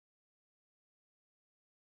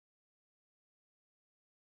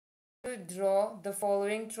to draw the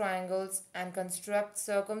following triangles and construct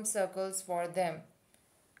circumcircles for them.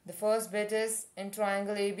 The first bit is in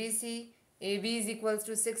triangle ABC, AB is equals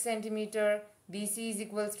to 6 centimeter, BC is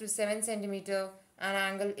equals to 7 centimeter, and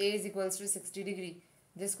angle A is equals to 60 degree.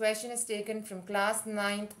 This question is taken from class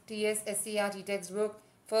 9th TS SCRT textbook.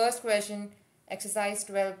 First question, exercise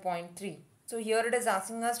 12.3. So here it is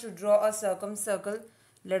asking us to draw a circumcircle.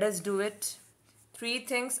 Let us do it. Three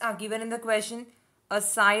things are given in the question. A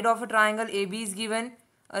side of a triangle AB is given,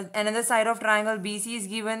 another side of triangle BC is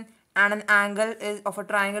given, and an angle of a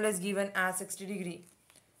triangle is given as 60 degree.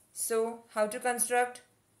 So how to construct?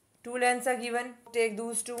 Two lengths are given. Take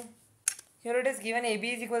those two. Here it is given AB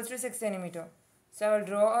is equals to 6 centimeter. So I will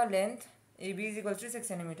draw a length. AB is equals to 6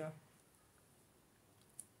 centimeter.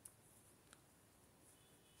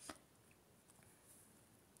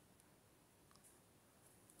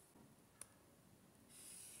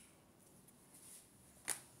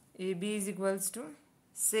 AB is equals to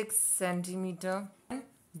 6 centimeter.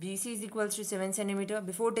 BC is equals to 7 centimeter.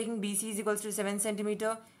 Before taking BC is equals to 7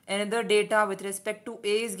 centimeter, another data with respect to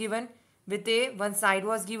A is given. With A, one side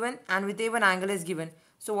was given, and with A, one angle is given.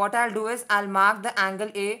 So what I'll do is I'll mark the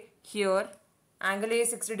angle A here. Angle A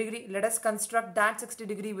is 60 degree. Let us construct that 60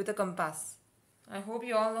 degree with a compass. I hope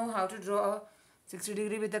you all know how to draw a 60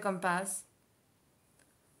 degree with a compass.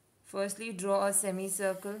 Firstly, draw a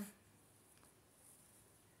semicircle.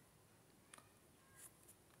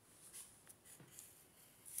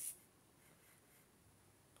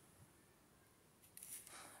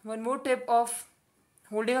 One more tip of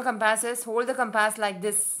holding a compass is hold the compass like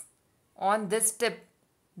this on this tip.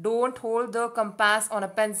 Don't hold the compass on a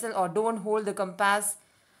pencil, or don't hold the compass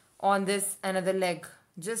on this another leg.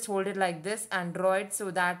 Just hold it like this and draw it so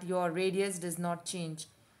that your radius does not change.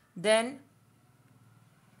 Then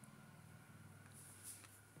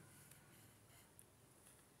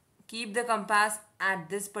keep the compass at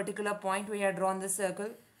this particular point where you have drawn the circle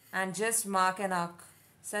and just mark an arc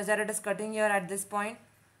such that it is cutting here at this point.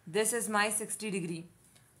 This is my 60 degree.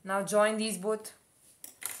 Now join these both.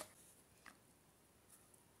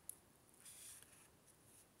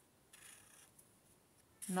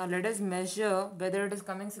 Now let us measure whether it is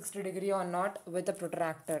coming 60 degree or not with a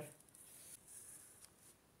protractor.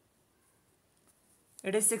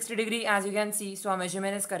 It is 60 degree as you can see, so our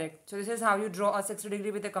measurement is correct. So this is how you draw a 60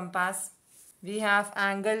 degree with a compass. We have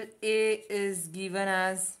angle A is given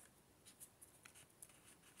as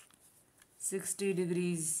 60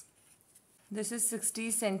 degrees. This is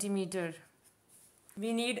 60 centimeter.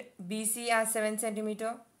 We need BC as 7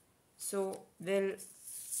 centimeter. So we'll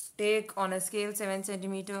take on a scale 7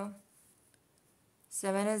 centimeter.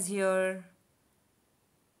 7 is here.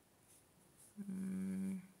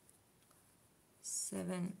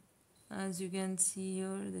 7. As you can see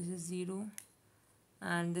here, this is 0.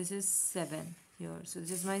 And this is 7 here. So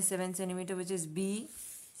this is my 7 centimeter, which is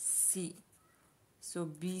BC. So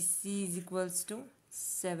BC is equals to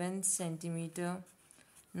 7 centimeter.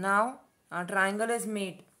 Now our triangle is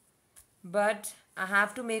made, but I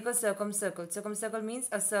have to make a circumcircle. Circumcircle means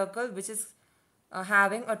a circle which is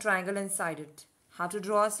having a triangle inside it. How to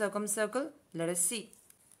draw a circumcircle? Let us see.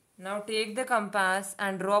 Now take the compass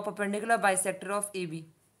and draw a perpendicular bisector of AB.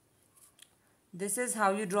 This is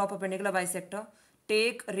how you draw perpendicular bisector.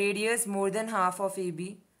 Take radius more than half of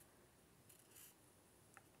AB.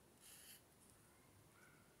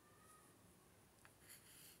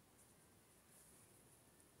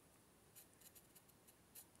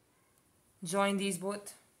 Join these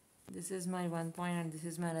both. This is my one point and this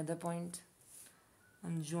is my another point.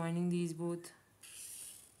 I'm joining these both.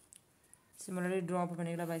 Similarly, draw a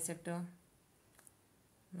perpendicular bisector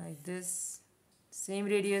like this. Same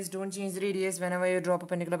radius, don't change the radius whenever you draw a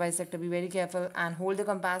perpendicular bisector. Be very careful and hold the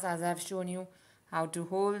compass as I have shown you how to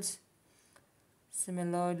hold.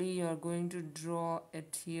 Similarly, you are going to draw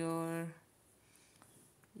it here.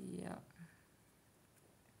 Yeah.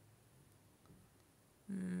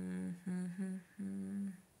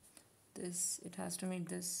 This, it has to meet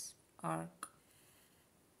this arc.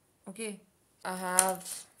 Okay, I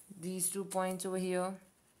have these 2 points over here.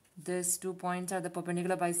 These 2 points are the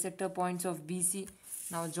perpendicular bisector points of BC.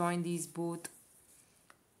 Now join these both.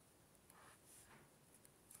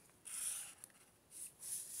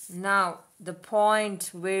 Now the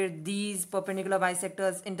point where these perpendicular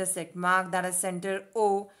bisectors intersect, mark that as center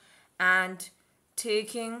O, and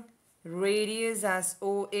taking radius as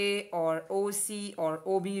OA or OC or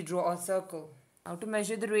OB, draw a circle. How to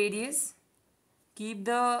measure the radius? Keep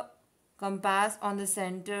the compass on the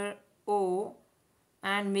center O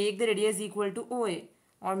and make the radius equal to OA,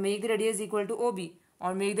 or make the radius equal to OB,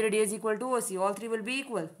 or make the radius equal to OC. All three will be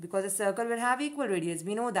equal because the circle will have equal radius.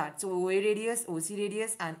 We know that. So OA radius, OC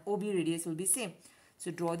radius and OB radius will be same. So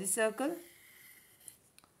draw the circle.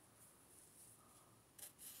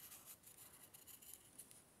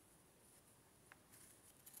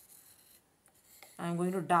 I'm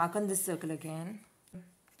going to darken this circle again.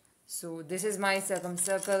 So this is my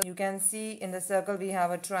circumcircle. You can see in the circle we have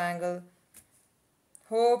a triangle.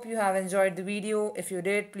 Hope you have enjoyed the video. If you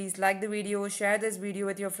did, please like the video, share this video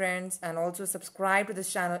with your friends, and also subscribe to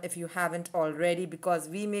this channel if you haven't already, because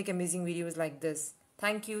we make amazing videos like this.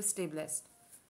 Thank you. Stay blessed.